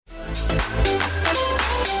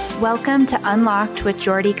Welcome to Unlocked with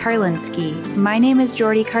Jordy Karlinski. My name is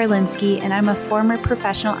Jordy Karlinski, and I'm a former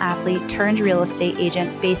professional athlete turned real estate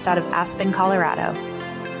agent based out of Aspen, Colorado.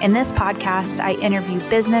 In this podcast, I interview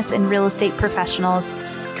business and real estate professionals,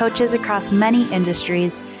 coaches across many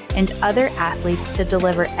industries, and other athletes to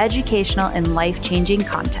deliver educational and life-changing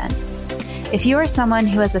content. If you are someone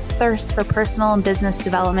who has a thirst for personal and business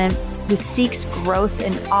development, who seeks growth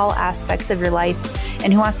in all aspects of your life,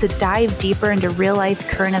 and who wants to dive deeper into real-life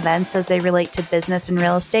current events as they relate to business and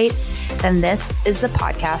real estate, then this is the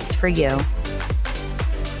podcast for you.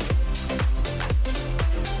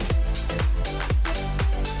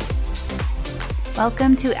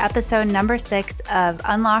 Welcome to episode number 6 of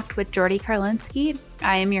Unlocked with Jordy Karlinski.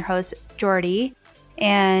 I am your host, Jordy,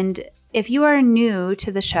 and if you are new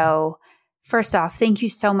to the show, first off, thank you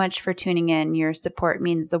so much for tuning in. Your support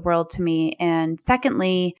means the world to me. And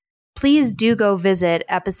secondly, please do go visit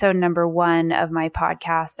episode number 1 of my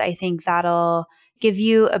podcast. I think that'll give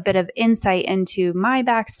you a bit of insight into my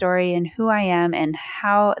backstory and who I am and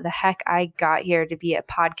how the heck I got here to be a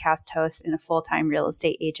podcast host and a full-time real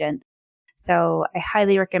estate agent. So I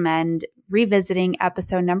highly recommend revisiting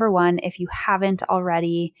episode number 1 if you haven't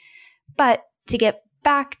already. But to get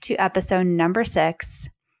back to episode number 6,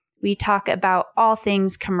 we talk about all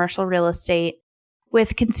things commercial real estate.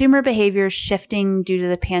 With consumer behaviors shifting due to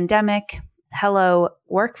the pandemic,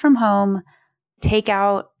 work from home,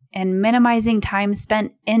 takeout, and minimizing time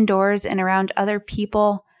spent indoors and around other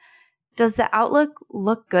people, does the outlook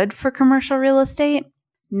look good for commercial real estate?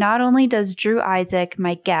 Not only does Drew Isaac,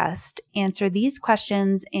 my guest, answer these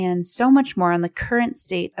questions and so much more on the current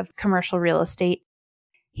state of commercial real estate,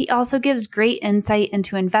 he also gives great insight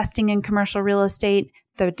into investing in commercial real estate,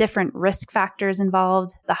 the different risk factors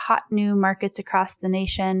involved, the hot new markets across the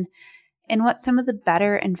nation, and what some of the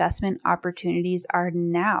better investment opportunities are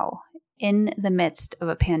now in the midst of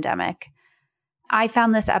a pandemic. I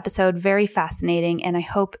found this episode very fascinating, and I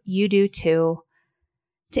hope you do too.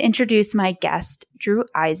 To introduce my guest, Drew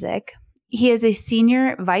Isaac, he is a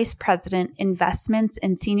Senior Vice President, Investments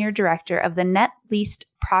and Senior Director of the Net Leased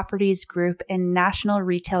Properties Group and National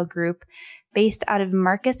Retail Group based out of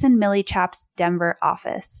Marcus & Millichap's Denver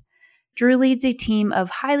office. Drew leads a team of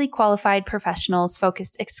highly qualified professionals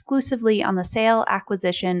focused exclusively on the sale,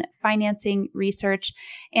 acquisition, financing, research,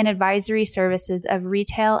 and advisory services of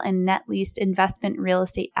retail and net leased investment real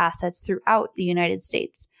estate assets throughout the United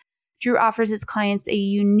States. Drew offers his clients a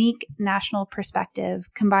unique national perspective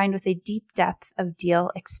combined with a deep depth of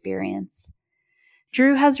deal experience.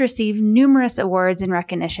 Drew has received numerous awards and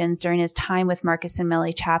recognitions during his time with Marcus &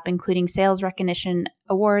 Millichap, including Sales Recognition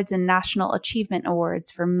Awards and National Achievement Awards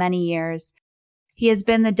for many years. He has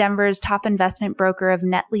been the Denver's top investment broker of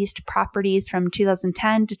net leased properties from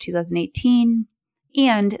 2010 to 2018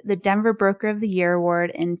 and the Denver Broker of the Year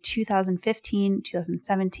Award in 2015,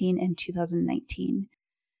 2017, and 2019.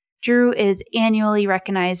 Drew is annually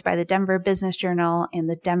recognized by the Denver Business Journal and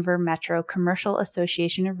the Denver Metro Commercial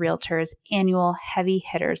Association of Realtors annual Heavy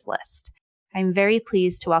Hitters list. I'm very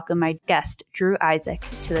pleased to welcome my guest, Drew Isaac,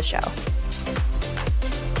 to the show.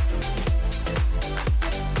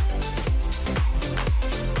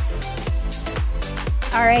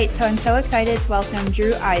 All right, so I'm so excited to welcome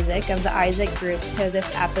Drew Isaac of the Isaac Group to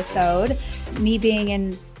this episode. Me being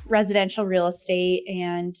in residential real estate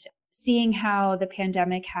and seeing how the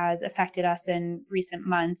pandemic has affected us in recent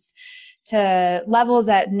months to levels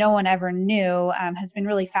that no one ever knew has been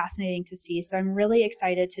really fascinating to see. So I'm really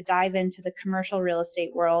excited to dive into the commercial real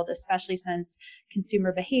estate world, especially since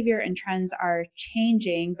consumer behavior and trends are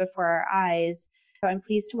changing before our eyes. So I'm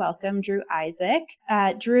pleased to welcome Drew Isaac.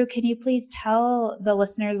 Drew, can you please tell the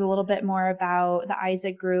listeners a little bit more about the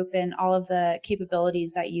Isaac Group and all of the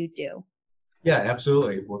capabilities that you do? Yeah,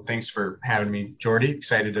 absolutely. Well, thanks for having me, Jordy.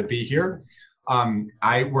 Excited to be here.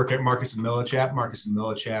 I work at Marcus & Millichap. Marcus &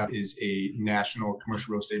 Millichap is a national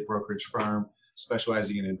commercial real estate brokerage firm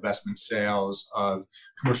specializing in investment sales of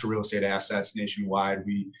commercial real estate assets nationwide.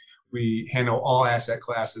 We handle all asset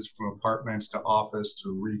classes from apartments to office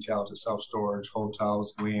to retail to self-storage,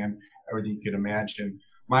 hotels, land, everything you could imagine.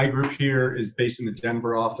 My group here is based in the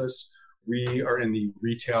Denver office. We are in the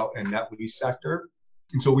retail and net lease sector.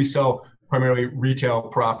 And so we sell primarily retail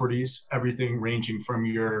properties, everything ranging from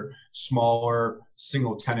your smaller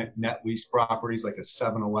single-tenant net lease properties like a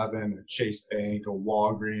 7-Eleven, a Chase Bank, a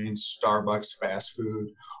Walgreens, Starbucks, fast food,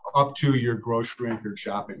 up to your grocery-anchored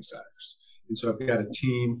shopping centers. And so I've got a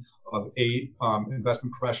team of 8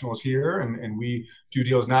 investment professionals here, and we do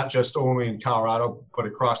deals not just only in Colorado, but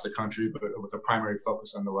across the country, but with a primary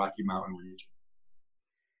focus on the Rocky Mountain region.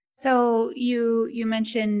 So you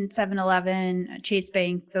mentioned 7-Eleven, Chase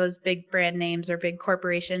Bank, those big brand names or big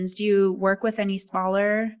corporations. Do you work with any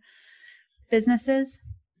smaller businesses?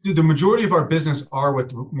 The majority of our business are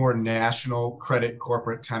with more national credit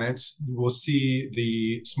corporate tenants. We'll see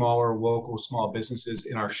the smaller local small businesses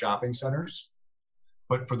in our shopping centers.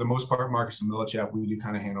 But for the most part, Marcus and Millichap, we do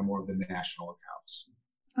kind of handle more of the national accounts.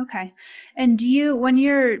 Okay. And when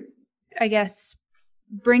you're, I guess,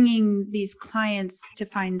 bringing these clients to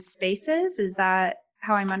find spaces, is that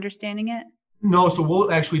how I'm understanding it? No, so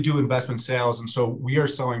we'll actually do investment sales. And so we are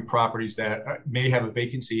selling properties that may have a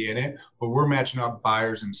vacancy in it, but we're matching up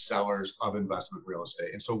buyers and sellers of investment real estate.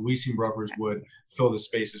 And so leasing brokers would fill the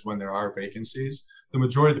spaces when there are vacancies. The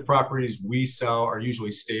majority of the properties we sell are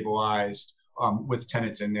usually stabilized with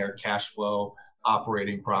tenants in their cash flow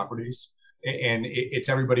operating properties. And it's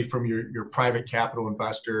everybody from your private capital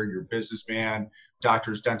investor, your businessman,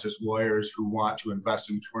 doctors, dentists, lawyers who want to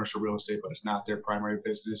invest in commercial real estate, but it's not their primary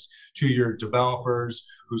business, to your developers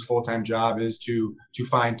whose full-time job is to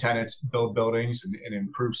find tenants, build buildings, and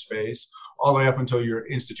improve space, all the way up until your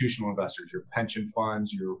institutional investors, your pension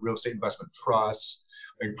funds, your real estate investment trusts,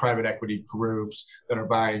 like private equity groups that are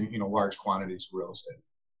buying large quantities of real estate.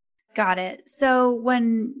 Got it. So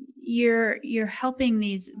when you're helping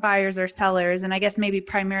these buyers or sellers, and I guess maybe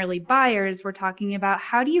primarily buyers, we're talking about,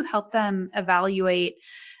 how do you help them evaluate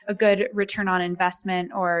a good return on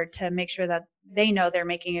investment, or to make sure that they know they're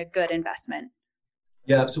making a good investment?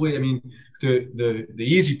 Yeah, absolutely. I mean, the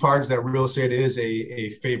easy part is that real estate is a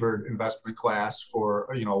favored investment class for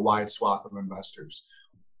a wide swath of investors.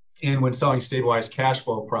 And when selling stabilized cash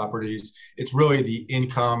flow properties, it's really the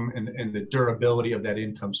income and the durability of that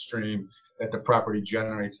income stream that the property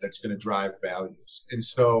generates that's going to drive values. And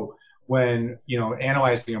so when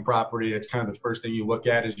analyzing a property, it's kind of the first thing you look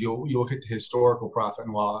at is you look at the historical profit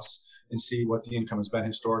and loss and see what the income has been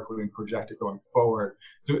historically and projected going forward.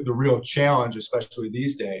 The real challenge, especially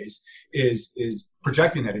these days, is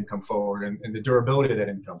projecting that income forward and the durability of that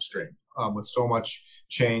income stream. With so much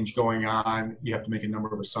change going on, you have to make a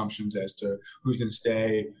number of assumptions as to who's going to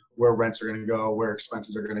stay, where rents are going to go, where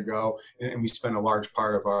expenses are going to go. And we spend a large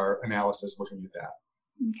part of our analysis looking at that.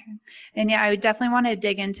 Okay. And yeah, I would definitely want to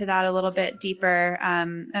dig into that a little bit deeper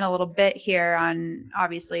and a little bit here on,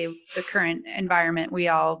 obviously, the current environment we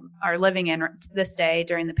all are living in this day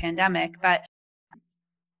during the pandemic. But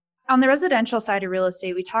on the residential side of real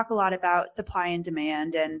estate, we talk a lot about supply and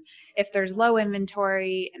demand. And if there's low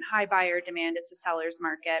inventory and high buyer demand, it's a seller's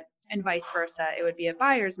market, and vice versa. It would be a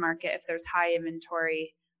buyer's market if there's high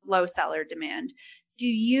inventory, low seller demand.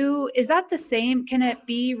 Is that the same? Can it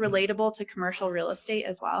be relatable to commercial real estate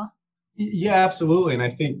as well? Yeah, absolutely. And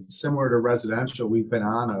I think similar to residential, we've been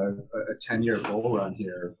on a 10-year bull run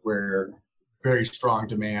here where very strong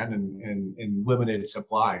demand and limited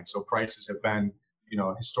supply. And so prices have been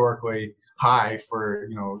historically high for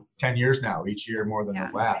 10 years now, each year more than the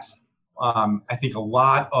last. I think a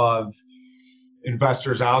lot of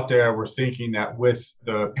investors out there were thinking that with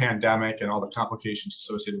the pandemic and all the complications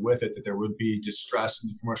associated with it, that there would be distress in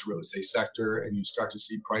the commercial real estate sector, and you start to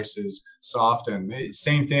see prices soften.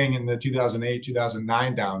 Same thing in the 2008,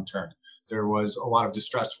 2009 downturn. There was a lot of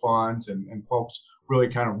distressed funds, and folks really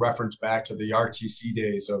kind of reference back to the RTC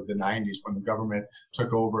days of the 90s when the government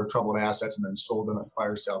took over troubled assets and then sold them at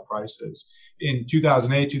fire sale prices. In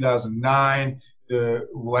 2008, 2009, the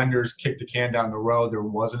lenders kicked the can down the road. There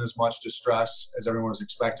wasn't as much distress as everyone was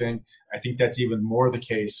expecting. I think that's even more the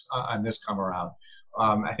case on this come around.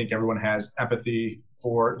 I think everyone has empathy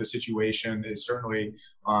for the situation. It's certainly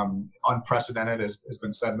unprecedented, as has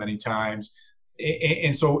been said many times.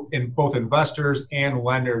 And so in both investors and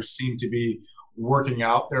lenders seem to be working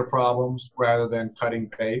out their problems rather than cutting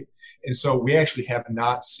bait. And so we actually have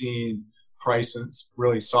not seen prices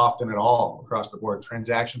really soften at all across the board.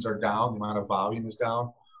 Transactions are down. The amount of volume is down.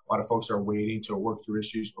 A lot of folks are waiting to work through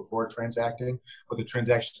issues before transacting. But the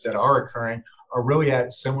transactions that are occurring are really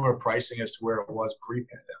at similar pricing as to where it was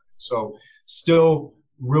pre-pandemic. So still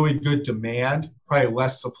really good demand, probably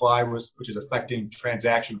less supply, which is affecting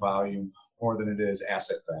transaction volume more than it is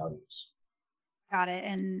asset values. Got it.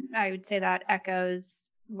 And I would say that echoes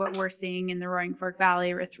what we're seeing in the Roaring Fork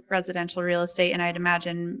Valley with residential real estate, and I'd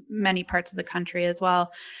imagine many parts of the country as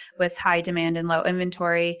well, with high demand and low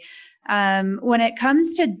inventory. When it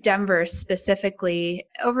comes to Denver specifically,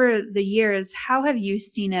 over the years, how have you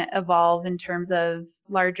seen it evolve in terms of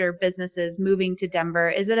larger businesses moving to Denver?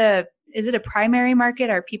 Is it a primary market?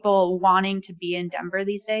 Are people wanting to be in Denver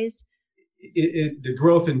these days? The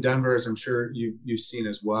growth in Denver, as I'm sure you've seen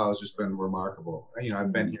as well, has just been remarkable.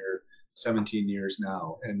 I've been here 17 years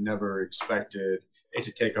now and never expected it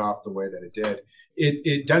to take off the way that it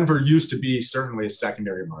did. Denver used to be certainly a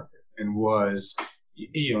secondary market and was,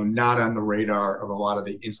 not on the radar of a lot of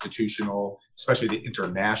the institutional, especially the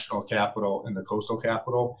international capital and the coastal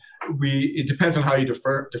capital. It depends on how you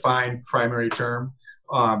define primary term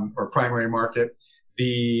or primary market.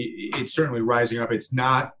 It's certainly rising up. It's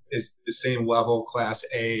not as the same level Class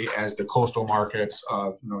A as the coastal markets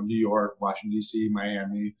of New York, Washington D.C.,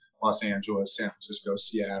 Miami, Los Angeles, San Francisco,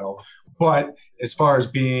 Seattle. But as far as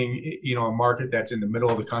being a market that's in the middle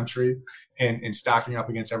of the country and stocking up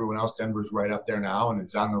against everyone else, Denver's right up there now, and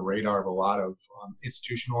it's on the radar of a lot of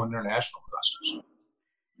institutional and international investors.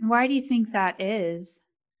 Why do you think that is?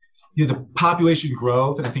 The population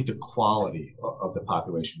growth, and I think the quality of the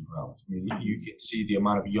population growth. I mean, you can see the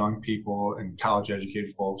amount of young people and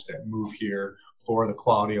college-educated folks that move here for the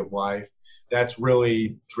quality of life. That's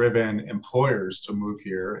really driven employers to move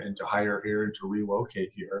here and to hire here and to relocate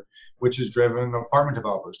here, which has driven apartment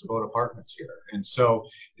developers to build apartments here. And so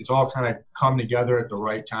it's all kind of come together at the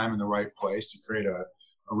right time in the right place to create a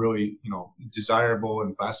really, desirable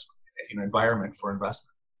environment for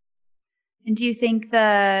investment. And do you think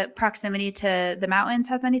the proximity to the mountains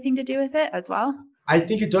has anything to do with it as well? I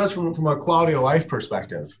think it does from a quality of life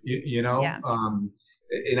perspective, Yeah.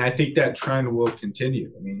 And I think that trend will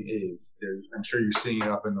continue. I mean, I'm sure you're seeing it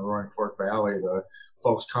up in the Roaring Fork Valley, the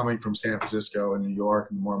folks coming from San Francisco and New York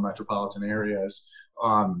and more metropolitan areas,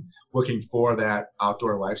 looking for that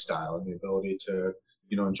outdoor lifestyle and the ability to,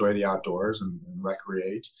 enjoy the outdoors and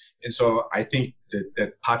recreate. And so I think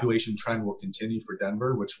that population trend will continue for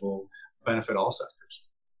Denver, which will benefit all sectors.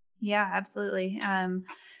 Yeah, absolutely.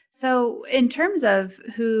 So in terms of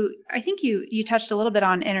I think you touched a little bit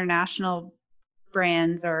on international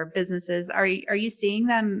brands or businesses. Are you seeing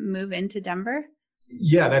them move into Denver?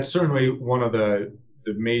 Yeah, that's certainly one of the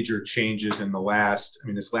major changes in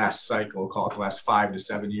this last cycle, call it the last 5 to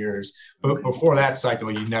 7 years. But before that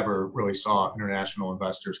cycle, you never really saw international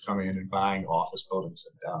investors coming in and buying office buildings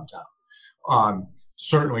in downtown.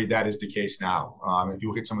 Certainly that is the case now. If you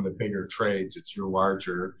look at some of the bigger trades, it's your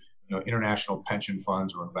larger, international pension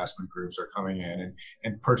funds or investment groups are coming in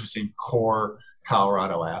and purchasing core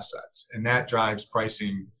Colorado assets. And that drives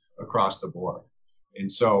pricing across the board.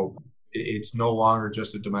 And so it's no longer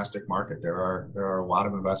just a domestic market. There are a lot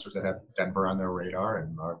of investors that have Denver on their radar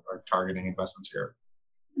and are targeting investments here.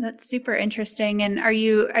 That's super interesting. And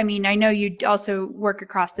I know you also work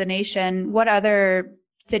across the nation. What other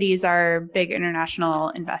cities are big international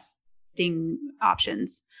investing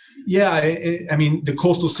options? Yeah, the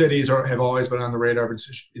coastal cities have always been on the radar of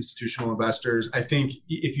institutional investors. I think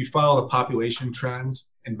if you follow the population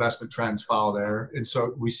trends, investment trends follow there. And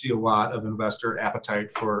so we see a lot of investor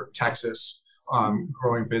appetite for Texas,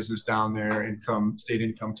 growing business down there, state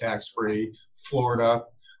income tax free. Florida,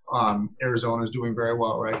 Arizona is doing very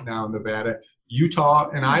well right now. Nevada, Utah,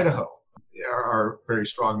 and Idaho are very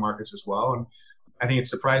strong markets as well. And I think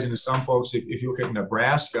it's surprising to some folks if you look at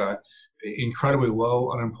Nebraska, incredibly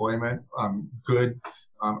low unemployment, good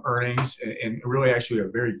earnings, and really actually a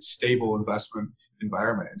very stable investment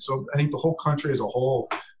environment. And so I think the whole country as a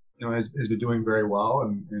whole, has been doing very well,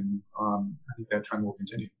 and I think that trend will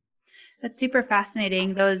continue. That's super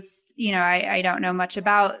fascinating. Those, I don't know much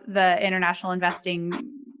about the international investing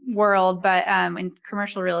world, but in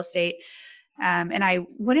commercial real estate. And I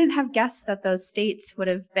wouldn't have guessed that those states would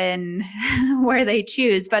have been where they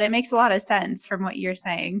choose, but it makes a lot of sense from what you're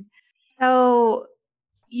saying. So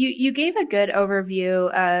you gave a good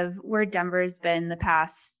overview of where Denver's been the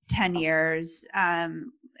past 10 years,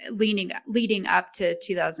 leading up to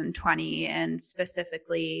 2020, and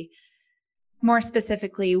more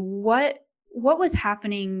specifically, what was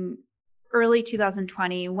happening early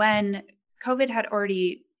 2020 when COVID had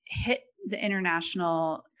already hit the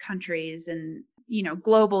international countries, and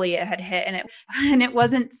globally it had hit, and it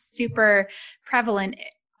wasn't super prevalent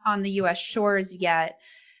on the US shores yet.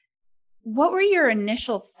 What were your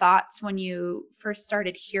initial thoughts when you first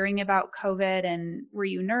started hearing about COVID, and were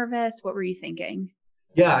you nervous? What were you thinking?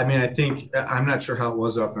 Yeah, I think, I'm not sure how it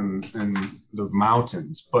was up in the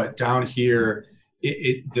mountains, but down here,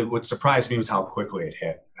 what surprised me was how quickly it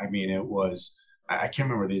hit. I can't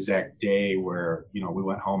remember the exact day where, we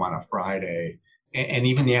went home on a Friday, and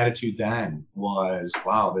even the attitude then was,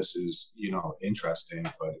 wow, this is, interesting,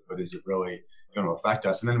 but is it really going to affect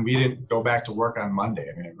us? And then we didn't go back to work on Monday.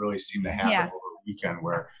 It really seemed to happen over the weekend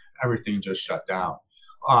where everything just shut down.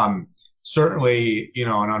 Certainly,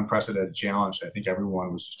 an unprecedented challenge. I think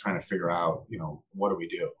everyone was just trying to figure out, what do we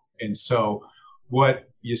do? And so what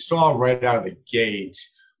you saw right out of the gate,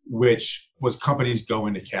 which was companies go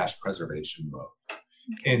into cash preservation mode.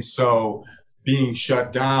 And so, being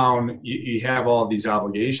shut down, you have all these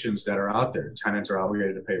obligations that are out there. Tenants are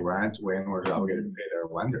obligated to pay rent, landlords are obligated to pay their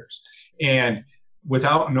lenders. And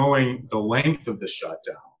without knowing the length of the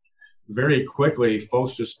shutdown, very quickly,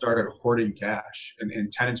 folks just started hoarding cash,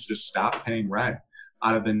 and tenants just stopped paying rent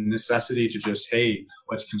out of the necessity to just, hey,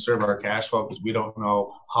 let's conserve our cash flow because we don't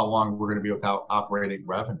know how long we're going to be without operating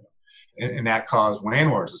revenue. And that caused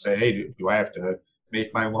landlords to say, hey, do I have to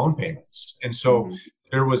make my loan payments? And so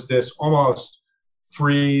there was this almost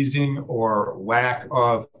freezing or lack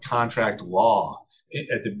of contract law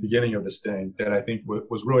at the beginning of this thing that I think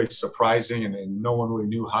was really surprising, and no one really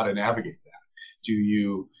knew how to navigate that. Do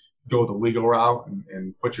you go the legal route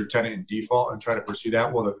and put your tenant in default and try to pursue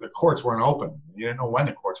that? Well, the courts weren't open. You didn't know when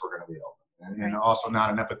the courts were going to be open, and also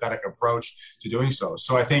not an empathetic approach to doing so.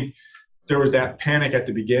 So I think there was that panic at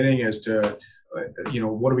the beginning as to,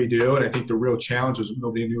 what do we do? And I think the real challenge was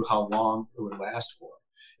nobody knew how long it would last for.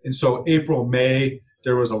 And so April, May,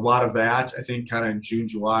 there was a lot of that. I think kind of in June,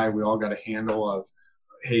 July, we all got a handle of,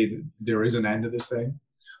 hey, there is an end to this thing,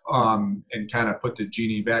 and kind of put the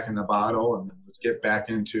genie back in the bottle and let's get back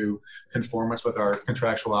into conformance with our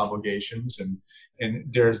contractual obligations. And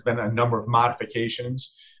there's been a number of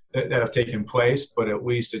modifications that have taken place, but at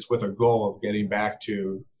least it's with a goal of getting back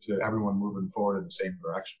to everyone moving forward in the same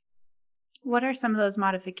direction. What are some of those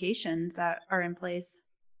modifications that are in place?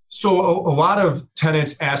 So a lot of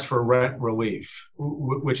tenants ask for rent relief,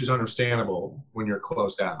 which is understandable when you're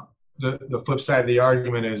closed down. The flip side of the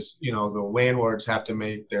argument is, the landlords have to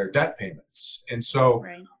make their debt payments. And so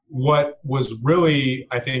what was really,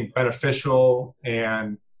 I think, beneficial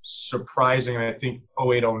and surprising, and I think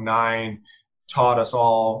 0809 taught us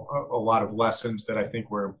all a lot of lessons that I think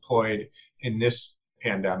were employed in this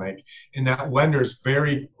pandemic, in that lenders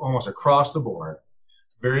almost across the board,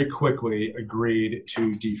 very quickly agreed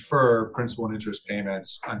to defer principal and interest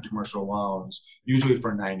payments on commercial loans, usually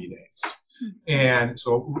for 90 days. And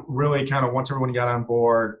so really kind of once everyone got on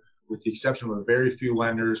board, with the exception of a very few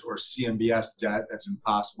lenders or CMBS debt that's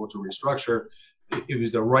impossible to restructure, it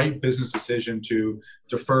was the right business decision to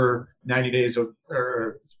defer 90 days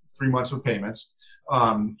or 3 months of payments.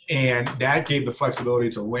 And that gave the flexibility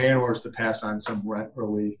to landlords to pass on some rent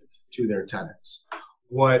relief to their tenants.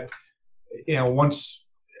 Once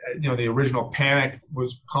the original panic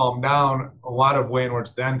was calmed down, a lot of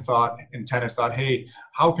landlords then thought, and tenants thought, hey,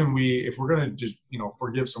 how can we, if we're going to just,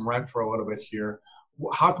 forgive some rent for a little bit here,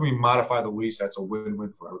 how can we modify the lease that's a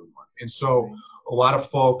win-win for everyone? And so a lot of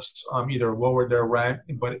folks either lowered their rent,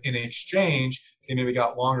 but in exchange, they maybe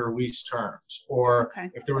got longer lease terms, or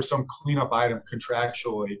if there was some cleanup item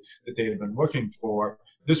contractually that they had been looking for,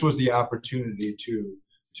 this was the opportunity to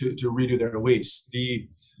redo their lease. The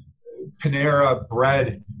Panera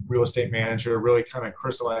Bread real estate manager really kind of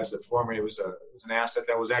crystallized it for me. It was an asset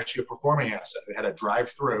that was actually a performing asset. It had a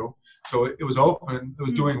drive-through, so it was open, it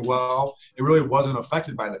was doing well. It really wasn't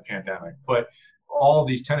affected by the pandemic, but all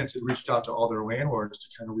these tenants had reached out to all their landlords to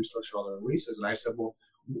kind of restructure all their leases. And I said, well,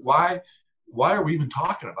 why are we even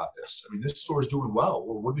talking about this? I mean, this store is doing well.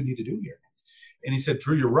 Well, what do we need to do here? And he said,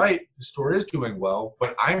 Drew, you're right. The store is doing well,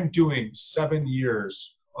 but I'm doing 7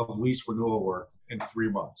 years of lease renewal work in 3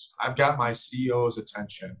 months. I've got my CEO's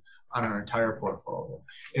attention on our entire portfolio.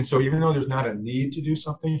 And so even though there's not a need to do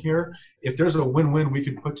something here, if there's a win-win we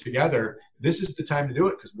can put together, this is the time to do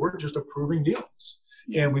it because we're just approving deals.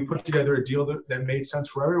 And we put together a deal that made sense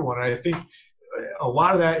for everyone. And I think a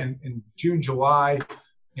lot of that in June, July,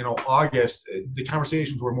 August, the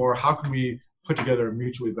conversations were more, how can we put together a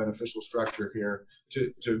mutually beneficial structure here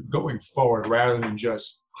to going forward rather than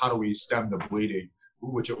just how do we stem the bleeding,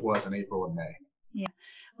 which it was in April and May. Yeah.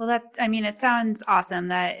 Well, it sounds awesome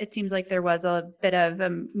that it seems like there was a bit of a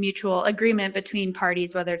mutual agreement between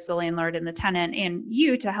parties, whether it's the landlord and the tenant and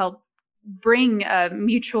you, to help bring a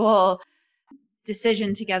mutual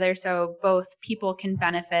decision together so both people can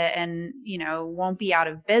benefit and, won't be out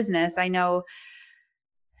of business. I know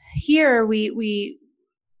here we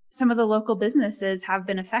some of the local businesses have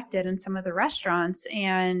been affected and some of the restaurants,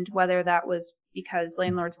 and whether that was because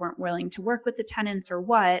landlords weren't willing to work with the tenants or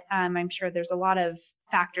what, I'm sure there's a lot of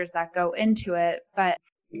factors that go into it. But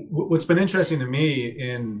what's been interesting to me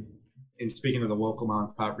in speaking to the local mom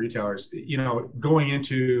and pop retailers, going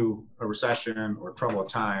into a recession or troubled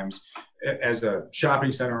times, as a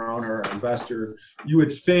shopping center owner or investor, you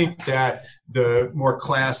would think that the more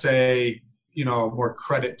Class A, more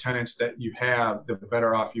credit tenants that you have, the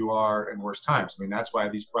better off you are in worse times. I mean, that's why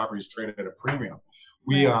these properties trade at a premium.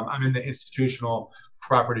 I'm in the institutional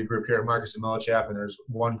property group here at Marcus and Millichap, and there's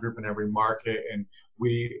one group in every market, and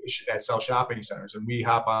we that sell shopping centers, and we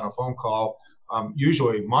hop on a phone call,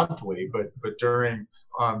 usually monthly, but during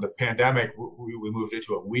the pandemic, we moved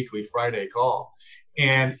into a weekly Friday call.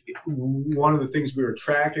 And one of the things we were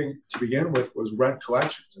tracking to begin with was rent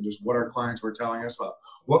collections and just what our clients were telling us about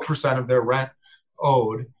what percent of their rent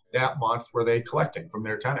owed that month were they collecting from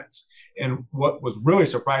their tenants. And what was really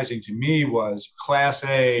surprising to me was Class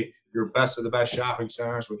A, your best of the best shopping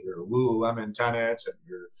centers with your Lululemon tenants and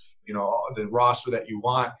your, the roster that you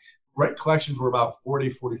want, rent collections were about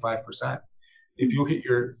 40-45%. If you look at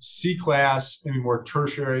your C class, maybe more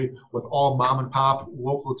tertiary, with all mom and pop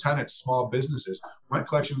local tenants, small businesses, rent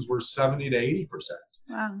collections were 70-80%.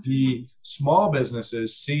 Wow. The small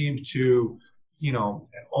businesses seem to,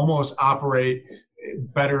 almost operate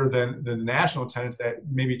better than the national tenants that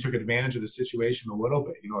maybe took advantage of the situation a little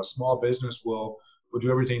bit. A small business will do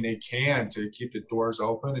everything they can to keep the doors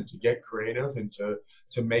open and to get creative and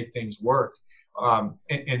to make things work.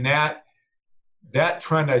 And that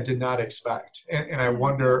trend I did not expect. And I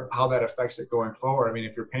wonder how that affects it going forward. I mean,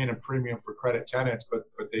 if you're paying a premium for credit tenants,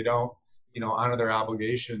 but they don't, honor their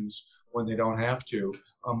obligations when they don't have to,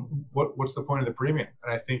 what's the point of the premium?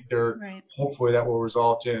 And I think hopefully that will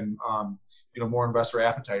result in, more investor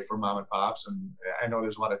appetite for mom and pops. And I know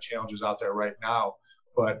there's a lot of challenges out there right now,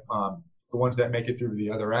 but the ones that make it through to the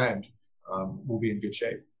other end will be in good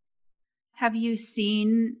shape. Have you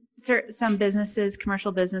seen some businesses,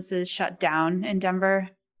 commercial businesses, shut down in Denver?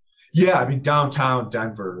 Yeah, I mean, downtown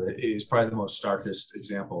Denver is probably the most starkest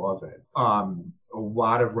example of it. A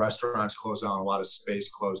lot of restaurants closed down, a lot of space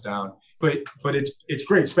closed down, but it's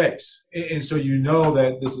great space. And so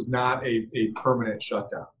that this is not a permanent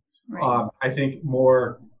shutdown. Right. I think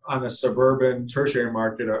more on the suburban tertiary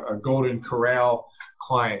market, a Golden Corral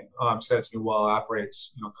client said to me,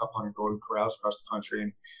 operates a couple hundred Golden Corrals across the country,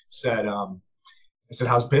 and said, I said,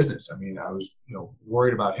 how's business? I mean, I was,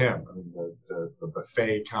 worried about him. I mean, the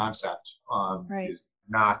buffet concept is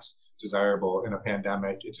not desirable in a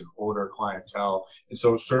pandemic. It's an older clientele. And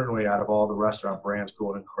so certainly out of all the restaurant brands,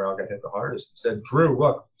 Golden Corral got hit the hardest. He said, Drew,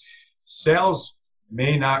 look, sales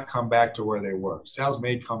may not come back to where they were. Sales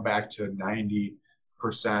may come back to 90%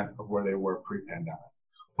 of where they were pre-pandemic.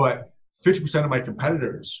 But 50% of my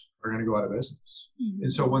competitors are going to go out of business. Mm-hmm.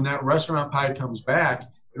 And so when that restaurant pie comes back,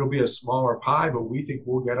 it'll be a smaller pie, but we think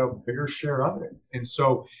we'll get a bigger share of it. And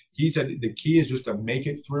so he said the key is just to make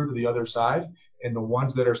it through to the other side, and the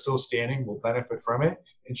ones that are still standing will benefit from it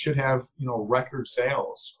and should have, record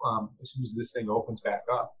sales as soon as this thing opens back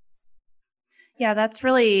up. Yeah, that's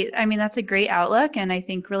a great outlook. And I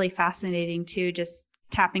think really fascinating too, just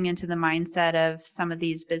tapping into the mindset of some of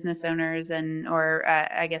these business owners or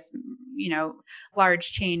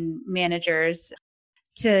large chain managers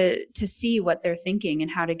to see what they're thinking and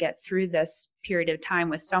how to get through this period of time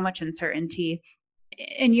with so much uncertainty.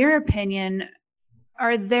 In your opinion,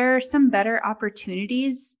 are there some better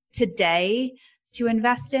opportunities today to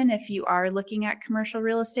invest in if you are looking at commercial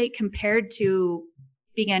real estate compared to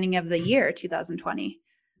beginning of the year 2020?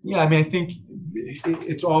 Yeah, I mean, I think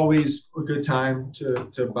it's always a good time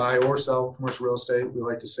to buy or sell commercial real estate. We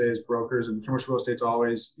like to say as brokers, and commercial real estate's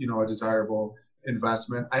always, a desirable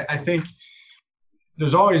investment. I think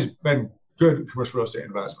there's always been good commercial real estate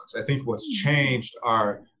investments. I think what's changed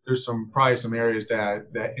there's probably some areas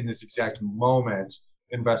that in this exact moment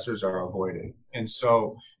investors are avoiding. And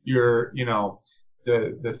so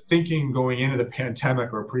the thinking going into the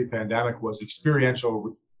pandemic or pre-pandemic was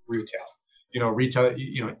experiential retail. Retail,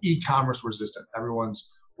 e-commerce resistant.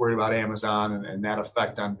 Everyone's worried about Amazon and that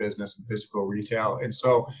effect on business and physical retail. And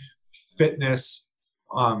so fitness,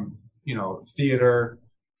 theater,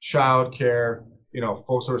 childcare,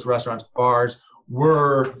 full service restaurants, bars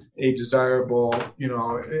were a desirable,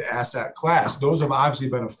 asset class. Those have obviously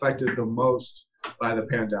been affected the most by the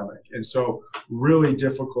pandemic. And so really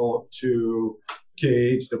difficult to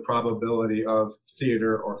gauge the probability of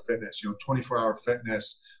theater or fitness. 24-hour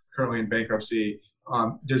fitness, currently in bankruptcy.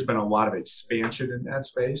 There's been a lot of expansion in that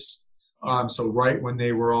space. So right when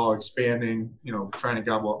they were all expanding, trying to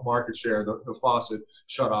gobble up market share, the faucet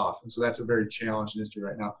shut off. And so that's a very challenged industry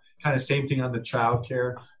right now. Kind of same thing on the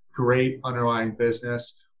childcare, great underlying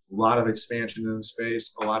business, a lot of expansion in the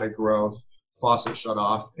space, a lot of growth, faucet shut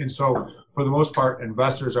off. And so for the most part,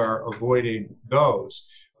 investors are avoiding those.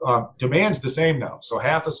 Demand's the same though. So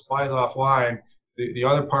half the supply is offline. The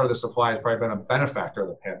other part of the supply has probably been a benefactor of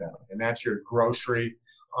the pandemic, and that's your grocery,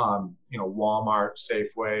 Walmart,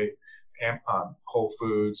 Safeway, Whole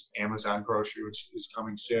Foods, Amazon grocery, which is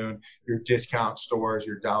coming soon, your discount stores,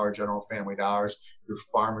 your Dollar General, Family Dollars, your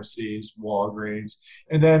pharmacies, Walgreens,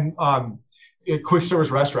 and then quick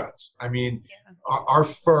service restaurants. I mean, our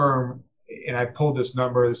firm and I pulled this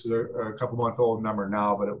number. This is a couple month old number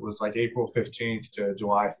now, but it was like April 15th to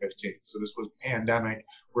July 15th. So this was pandemic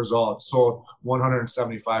results. Sold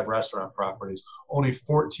 175 restaurant properties. Only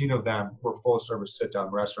 14 of them were full service sit down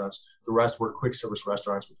restaurants. The rest were quick service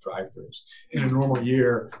restaurants with drive-throughs. In a normal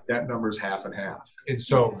year, that number is half and half. And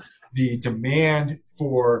so the demand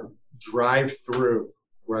for drive-through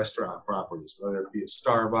restaurant properties, whether it be a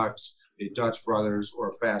Starbucks, a Dutch Brothers, or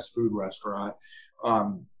a fast food restaurant,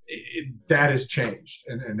 that has changed,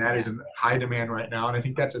 and that is in high demand right now. And I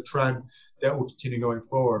think that's a trend that will continue going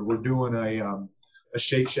forward. We're doing a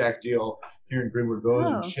Shake Shack deal here in Greenwood Village,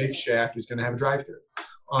 and Shake Shack is going to have a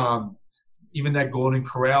drive-through. Even that Golden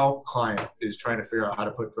Corral client is trying to figure out how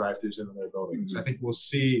to put drive-throughs into their buildings. I think we'll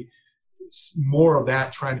see more of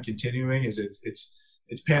that trend continuing. Is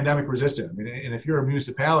it's pandemic resistant. I mean, and if you're a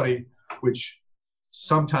municipality, which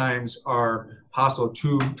sometimes are hostile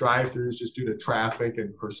to drive-throughs just due to traffic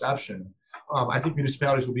and perception, I think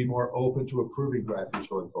municipalities will be more open to approving drive-throughs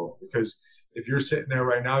going forward. Because if you're sitting there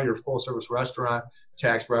right now, your full-service restaurant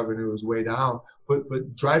tax revenue is way down, but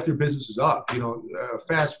drive-through business is up. You know, a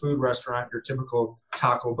fast food restaurant, your typical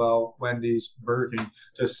Taco Bell, Wendy's, Burger King,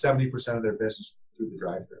 does 70% of their business through the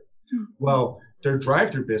drive-through. Well, their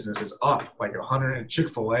drive-through business is up like 100. And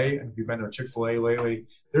Chick-fil-A, and if you've been to a Chick-fil-A lately,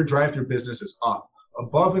 their drive-through business is up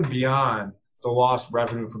above and beyond the lost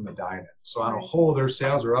revenue from the dine-in. So on a whole, their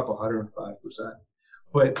sales are up 105%.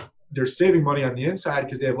 But they're saving money on the inside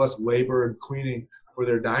because they have less labor and cleaning for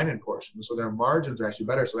their dine-in portion. So their margins are actually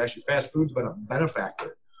better. So actually fast food's been a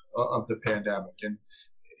benefactor of the pandemic. And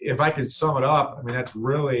if I could sum it up, I mean, that's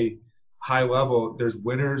really high level. There's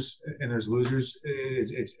winners and there's losers.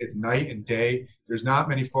 It's night and day. There's not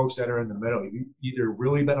many folks that are in the middle. You either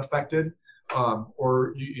really been affected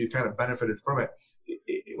or you kind of benefited from it.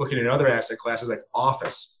 Looking at other asset classes like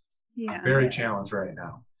office, very challenged right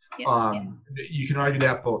now. You can argue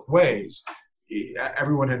that both ways.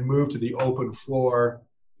 Everyone had moved to the open floor,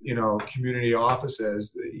 community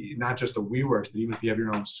offices, not just the WeWorks, but even if you have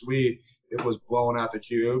your own suite, it was blowing out the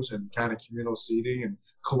cubes and kind of communal seating and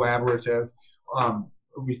collaborative.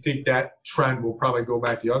 We think that trend will probably go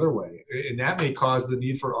back the other way. And that may cause the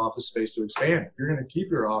need for office space to expand. If you're going to keep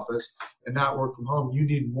your office and not work from home, you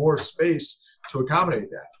need more space to accommodate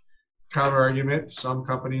that. Counter argument, some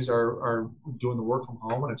companies are doing the work from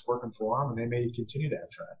home and it's working for them, and they may continue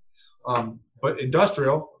that trend. But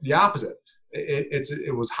industrial, the opposite.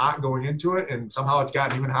 It was hot going into it, and somehow it's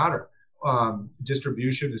gotten even hotter.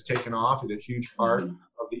 Distribution has taken off. It's a huge part of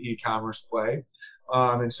the e-commerce play.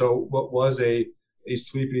 And so what was a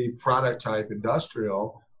sleepy product type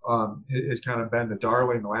industrial has kind of been the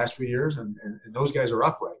darling the last few years, and those guys are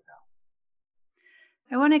up right now.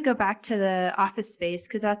 I want to go back to the office space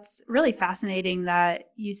because that's really fascinating that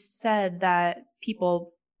you said that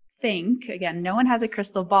people think, again, no one has a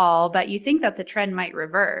crystal ball, but you think that the trend might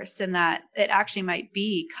reverse and that it actually might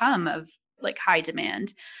become of like high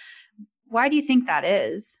demand. Why do you think that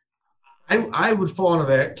is? I would fall into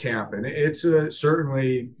that camp, and it's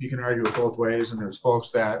certainly, you can argue it both ways, and there's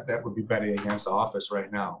folks that would be betting against office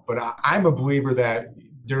right now. But I'm a believer that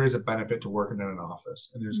there is a benefit to working in an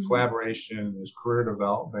office, and there's collaboration, there's career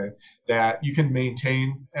development that you can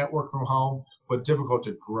maintain at work from home, but difficult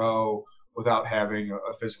to grow without having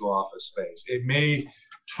a physical office space. It may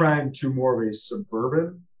trend to more of a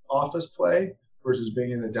suburban office play versus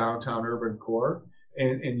being in the downtown urban core,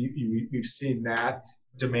 and we've seen that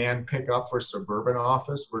demand pick up for suburban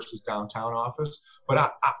office versus downtown office.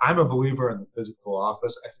 But I'm a believer in the physical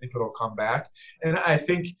office. I think it'll come back. And I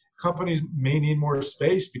think companies may need more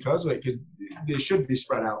space because of it, because they should be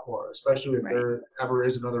spread out more, especially if there ever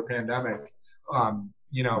is another pandemic.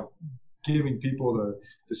 Giving people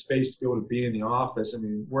the space to be able to be in the office. I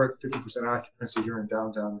mean, we're at 50% occupancy here in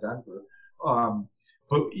downtown Denver.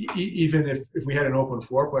 But even if we had an open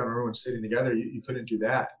floor plan and everyone's sitting together, you couldn't do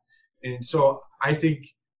that. And so I think,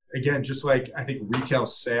 again, just like I think retail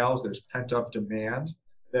sales, there's pent up demand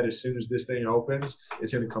that as soon as this thing opens,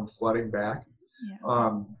 it's going to come flooding back.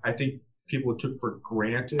 I think people took for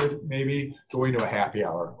granted maybe going to a happy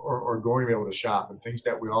hour or going to be able to shop and things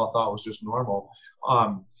that we all thought was just normal.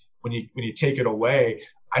 When you take it away,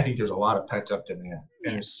 I think there's a lot of pent up demand.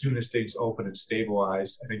 And as soon as things open and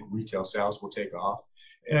stabilize, I think retail sales will take off.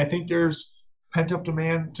 And I think there's pent-up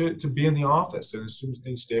demand to be in the office. And as soon as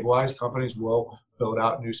things stabilize, companies will build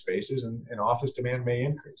out new spaces and office demand may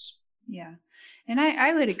increase. Yeah. And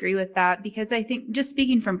I would agree with that because I think, just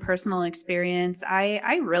speaking from personal experience,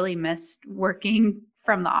 I really missed working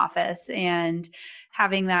from the office and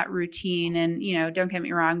having that routine. And, don't get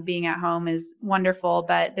me wrong, being at home is wonderful,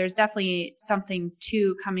 but there's definitely something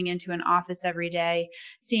to coming into an office every day,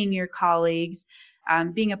 seeing your colleagues,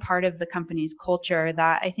 being a part of the company's culture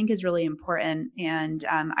that I think is really important. And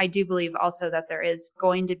I do believe also that there is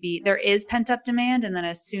pent up demand. And then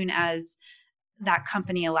as soon as that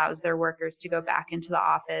company allows their workers to go back into the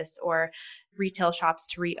office or retail shops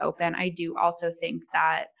to reopen, I do also think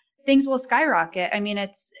that things will skyrocket. I mean,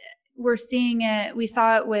 we're seeing it. We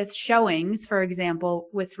saw it with showings, for example,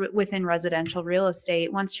 within residential real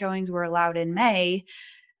estate. Once showings were allowed in May,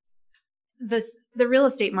 the real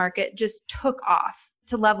estate market just took off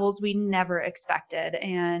to levels we never expected.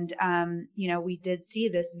 And, we did see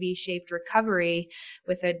this V-shaped recovery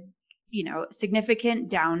with a significant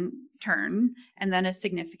downturn and then a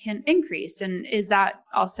significant increase. And is that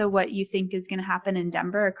also what you think is going to happen in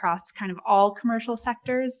Denver across kind of all commercial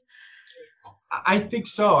sectors? I think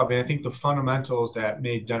so. I mean, I think the fundamentals that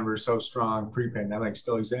made Denver so strong pre-pandemic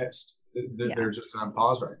still exist. They're just on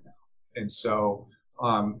pause right now. And so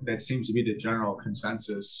that seems to be the general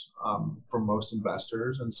consensus for most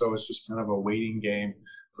investors. And so it's just kind of a waiting game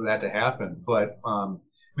for that to happen. But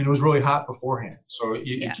it was really hot beforehand. So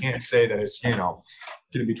you can't say that it's, going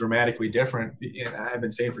to be dramatically different. And I've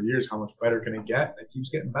been saying for years, how much better can it get? It keeps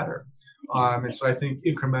getting better. And so I think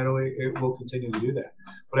incrementally it will continue to do that.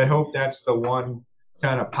 But I hope that's the one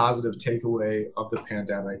kind of positive takeaway of the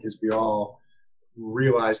pandemic is we all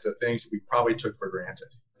realize the things that we probably took for granted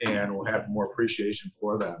and we'll have more appreciation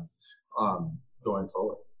for them going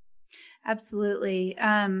forward. Absolutely.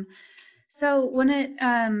 So when it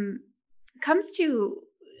comes to,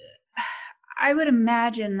 I would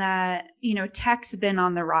imagine that, tech's been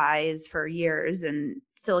on the rise for years in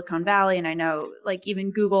Silicon Valley. And I know like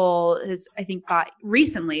even Google has, I think, bought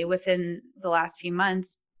recently within the last few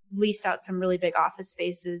months, leased out some really big office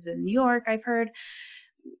spaces in New York, I've heard.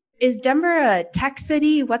 Is Denver a tech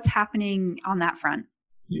city? What's happening on that front?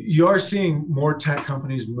 You are seeing more tech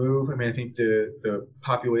companies move. I mean, I think the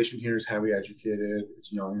population here is highly educated.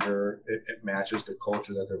 It's younger. It matches the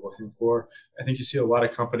culture that they're looking for. I think you see a lot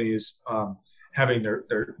of companies having their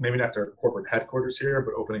maybe not their corporate headquarters here,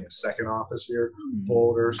 but opening a second office here.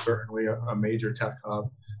 Boulder, certainly a major tech hub.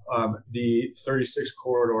 The 36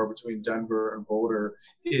 corridor between Denver and Boulder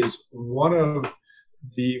is one of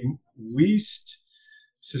the least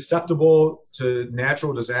susceptible to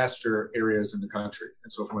natural disaster areas in the country.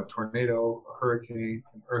 And so from a tornado, a hurricane,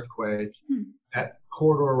 an earthquake, that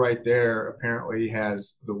corridor right there apparently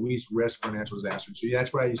has the least risk for natural disaster. So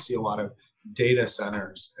that's why you see a lot of data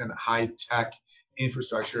centers and high-tech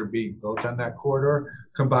infrastructure being built on that corridor,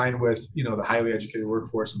 combined with, the highly educated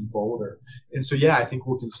workforce in Boulder. And so, I think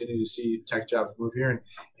we'll continue to see tech jobs move here.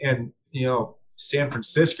 And San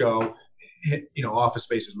Francisco, office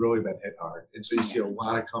space has really been hit hard. And so you see a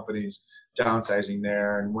lot of companies downsizing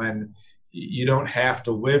there. And when you don't have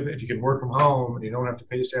to live, if you can work from home and you don't have to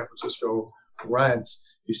pay San Francisco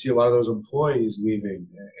rents, you see a lot of those employees leaving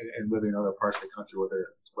and living in other parts of the country,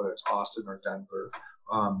 whether it's Austin or Denver.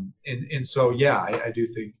 And so, I do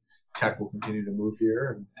think tech will continue to move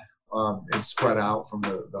here and spread out from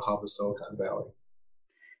the hub of Silicon Valley.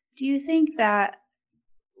 Do you think that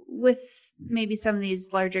with maybe some of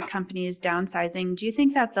these larger companies downsizing, do you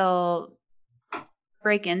think that they'll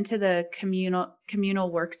break into the communal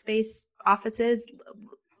workspace offices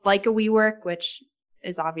like a WeWork, which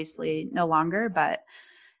is obviously no longer, but...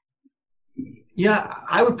 Yeah,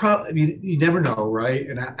 I would probably, you never know, right?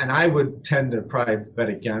 And I would tend to probably bet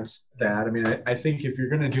against that. I mean, I think if you're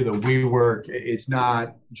going to do the WeWork, it's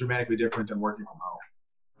not dramatically different than working from home.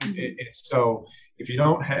 So if you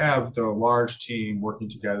don't have the large team working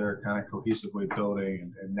together, kind of cohesively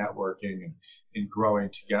building and networking and growing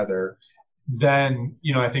together, then,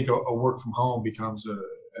 I think a work from home becomes an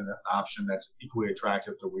option that's equally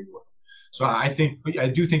attractive to WeWork. So I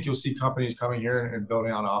do think you'll see companies coming here and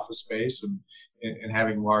building out office space and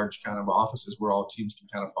having large kind of offices where all teams can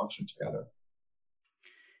kind of function together.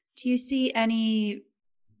 Do you see any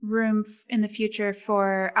room in the future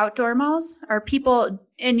for outdoor malls? Are people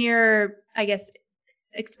in your,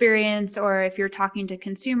 experience, or if you're talking to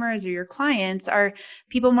consumers or your clients, are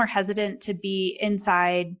people more hesitant to be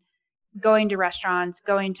inside, going to restaurants,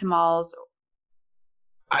 going to malls?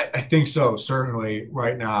 I think so, certainly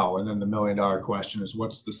right now. And then the $1 million question is,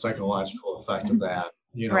 what's the psychological effect of that,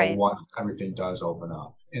 right, once everything does open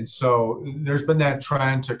up? And so there's been that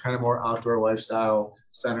trend to kind of more outdoor lifestyle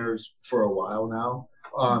centers for a while now.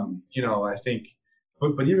 I think,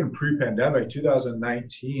 but even pre-pandemic,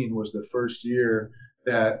 2019 was the first year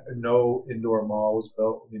that no indoor mall was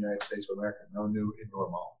built in the United States of America, no new indoor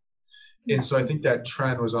mall. And so I think that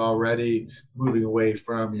trend was already moving away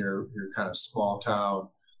from your kind of small town,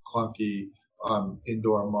 clunky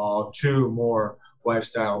indoor mall to more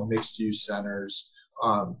lifestyle mixed use centers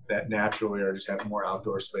that naturally are just having more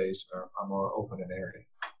outdoor space and are more open and airy.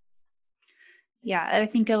 Yeah, I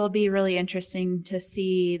think it'll be really interesting to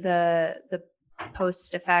see the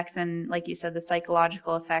post effects and, like you said, the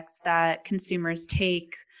psychological effects that consumers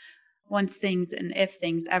take once things and if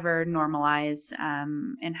things ever normalize,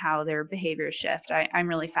 and how their behaviors shift. I'm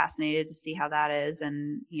really fascinated to see how that is,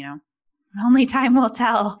 and only time will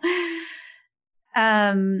tell.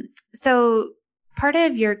 So part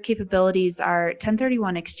of your capabilities are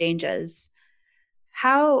 1031 exchanges.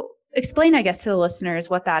 Explain, I guess, to the listeners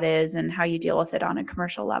what that is and how you deal with it on a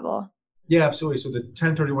commercial level. Yeah, absolutely. So the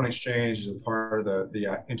 1031 exchange is a part of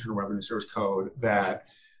the Internal Revenue Service Code that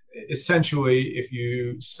essentially, if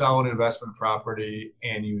you sell an investment property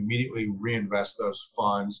and you immediately reinvest those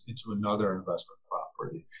funds into another investment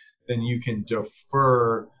property, then you can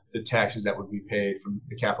defer the taxes that would be paid from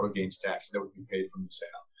the capital gains taxes that would be paid from the sale.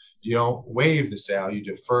 You don't waive the sale, you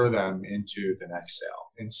defer them into the next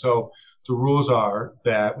sale. And so the rules are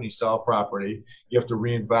that when you sell a property, you have to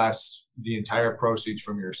reinvest the entire proceeds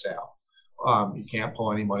from your sale. You can't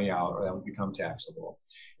pull any money out or that would become taxable.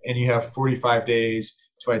 And you have 45 days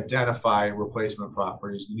to identify replacement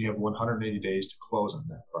properties, and you have 180 days to close on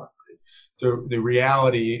that property. The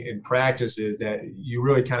reality in practice is that you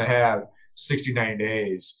really kind of have 69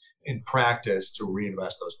 days in practice to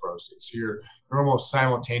reinvest those proceeds. So you're almost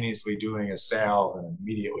simultaneously doing a sale and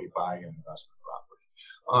immediately buying an investment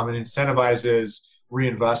property. It incentivizes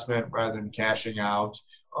reinvestment rather than cashing out.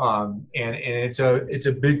 And it's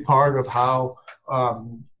a big part of how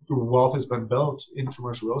wealth has been built in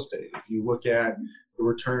commercial real estate. If you look at the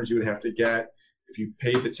returns you would have to get if you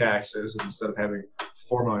paid the taxes, and instead of having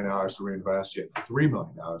 $4 million to reinvest, you had $3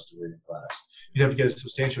 million to reinvest. You'd have to get a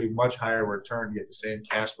substantially much higher return to get the same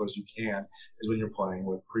cash flows you can as when you're playing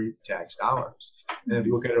with pre-tax dollars. And if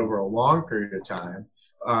you look at it over a long period of time,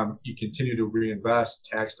 you continue to reinvest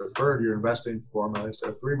tax deferred, you're investing $4 million instead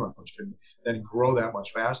of $3 million, which can then grow that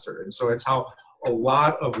much faster. And so it's how a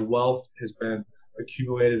lot of wealth has been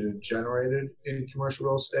accumulated and generated in commercial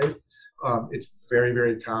real estate. It's very,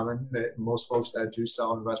 very common that most folks that do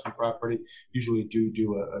sell investment property usually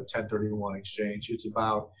do a 1031 exchange. It's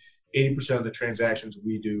about 80% of the transactions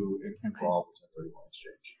we do involve a 1031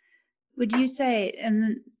 exchange. Would you say,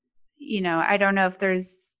 and I don't know if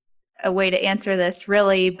there's a way to answer this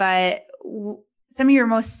really, but some of your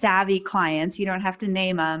most savvy clients, you don't have to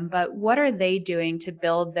name them, but what are they doing to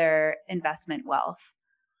build their investment wealth?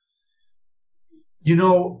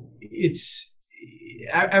 It's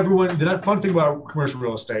everyone. The fun thing about commercial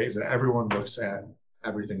real estate is that everyone looks at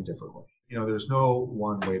everything differently. There's no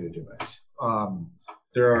one way to do it.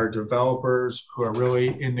 There are developers who are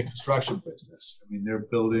really in the construction business. I mean, they're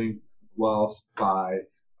building wealth by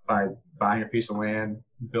buying a piece of land,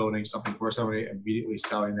 building something for somebody, immediately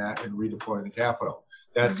selling that and redeploying the capital.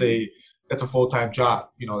 That's a full-time job.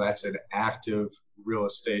 That's an active real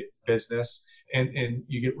estate business, and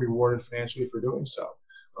you get rewarded financially for doing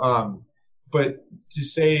so. But to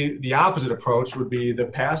say the opposite approach would be the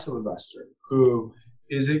passive investor who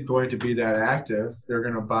isn't going to be that active. They're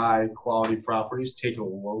going to buy quality properties, take a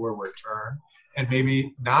lower return, and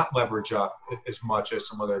maybe not leverage up as much as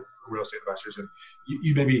some other real estate investors. And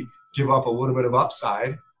you maybe give up a little bit of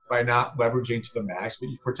upside by not leveraging to the max, but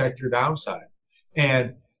you protect your downside.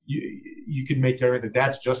 And you can make everything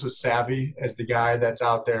that's just as savvy as the guy that's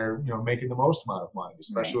out there, making the most amount of money,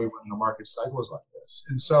 especially when the market cycles like this.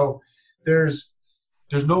 And so there's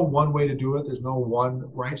no one way to do it. There's no one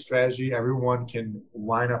right strategy. Everyone can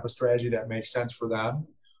line up a strategy that makes sense for them.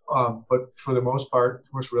 But for the most part,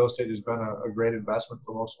 commercial real estate has been a great investment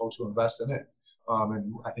for most folks who invest in it.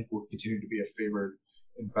 And I think will continue to be a favored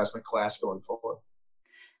investment class going forward.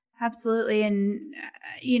 Absolutely. And,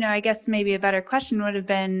 I guess maybe a better question would have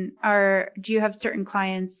been, do you have certain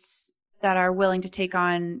clients that are willing to take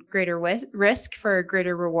on greater risk for a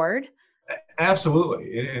greater reward?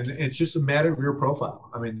 Absolutely. And it's just a matter of your profile.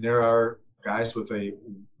 I mean, there are girls with a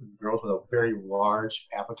very large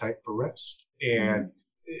appetite for risk. And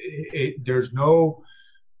there's no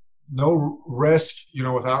risk,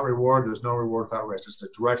 without reward. There's no reward without risk. It's a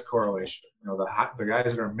direct correlation. The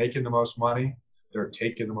guys that are making the most money, they're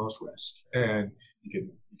taking the most risk, and you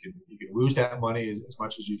can lose that money as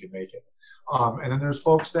much as you can make it. And then there's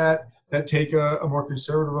folks that take a more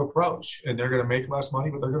conservative approach, and they're going to make less money,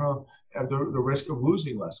 but they're going to have the risk of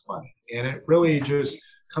losing less money. And it really just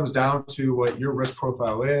comes down to what your risk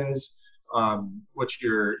profile is, what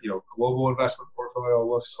your global investment portfolio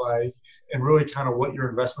looks like, and really kind of what your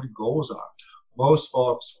investment goals are. Most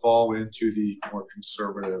folks fall into the more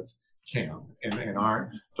conservative camp and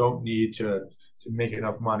don't need to make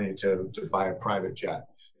enough money to buy a private jet.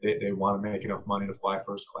 They want to make enough money to fly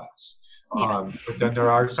first class. Yeah. But then there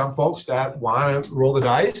are some folks that want to roll the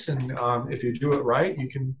dice, and if you do it right, you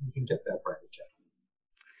can get that private jet.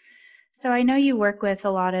 So I know you work with a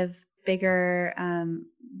lot of bigger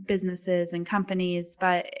businesses and companies,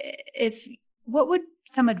 but what would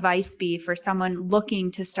some advice be for someone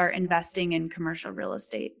looking to start investing in commercial real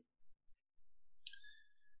estate?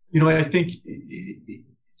 I think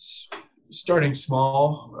starting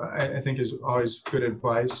small, I think, is always good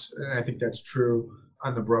advice. And I think that's true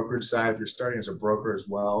on the brokerage side. If you're starting as a broker as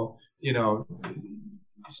well,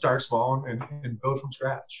 start small and build from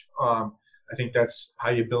scratch. I think that's how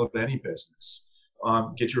you build any business.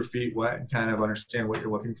 Get your feet wet and kind of understand what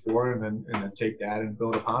you're looking for, and then take that and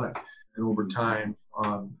build upon it. And over time,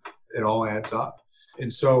 it all adds up.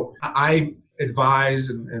 And so I advise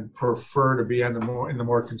and prefer to be in the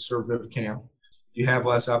more conservative camp. You have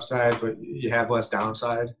less upside, but you have less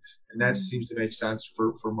downside, and that seems to make sense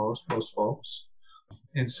for most folks.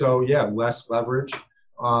 And so, less leverage.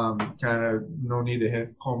 Kind of no need to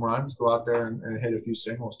hit home runs. Go out there and hit a few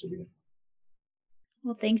singles to begin.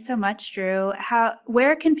 Well, thanks so much, Drew.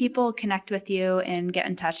 Where can people connect with you and get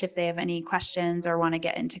in touch if they have any questions or want to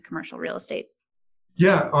get into commercial real estate?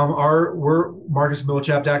 Yeah, we're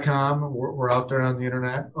marcusmillichap.com. We're out there on the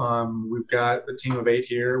internet. We've got a team of 8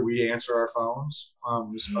 here. We answer our phones.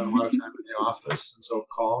 We spend a lot of time in the office, and so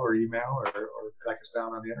call or email or track us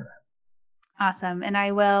down on the internet. Awesome. And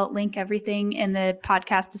I will link everything in the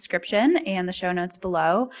podcast description and the show notes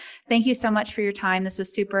below. Thank you so much for your time. This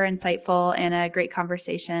was super insightful and a great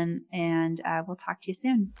conversation, and we'll talk to you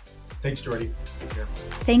soon. Thanks, Jordy. Take care.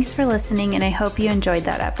 Thanks for listening, and I hope you enjoyed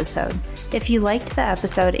that episode. If you liked the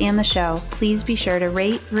episode and the show, please be sure to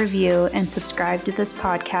rate, review, and subscribe to this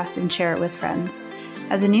podcast and share it with friends.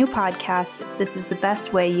 As a new podcast, this is the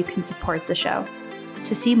best way you can support the show.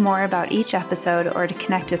 To see more about each episode or to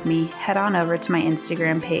connect with me, head on over to my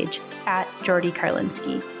Instagram page @Jordy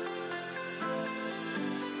Karlinski.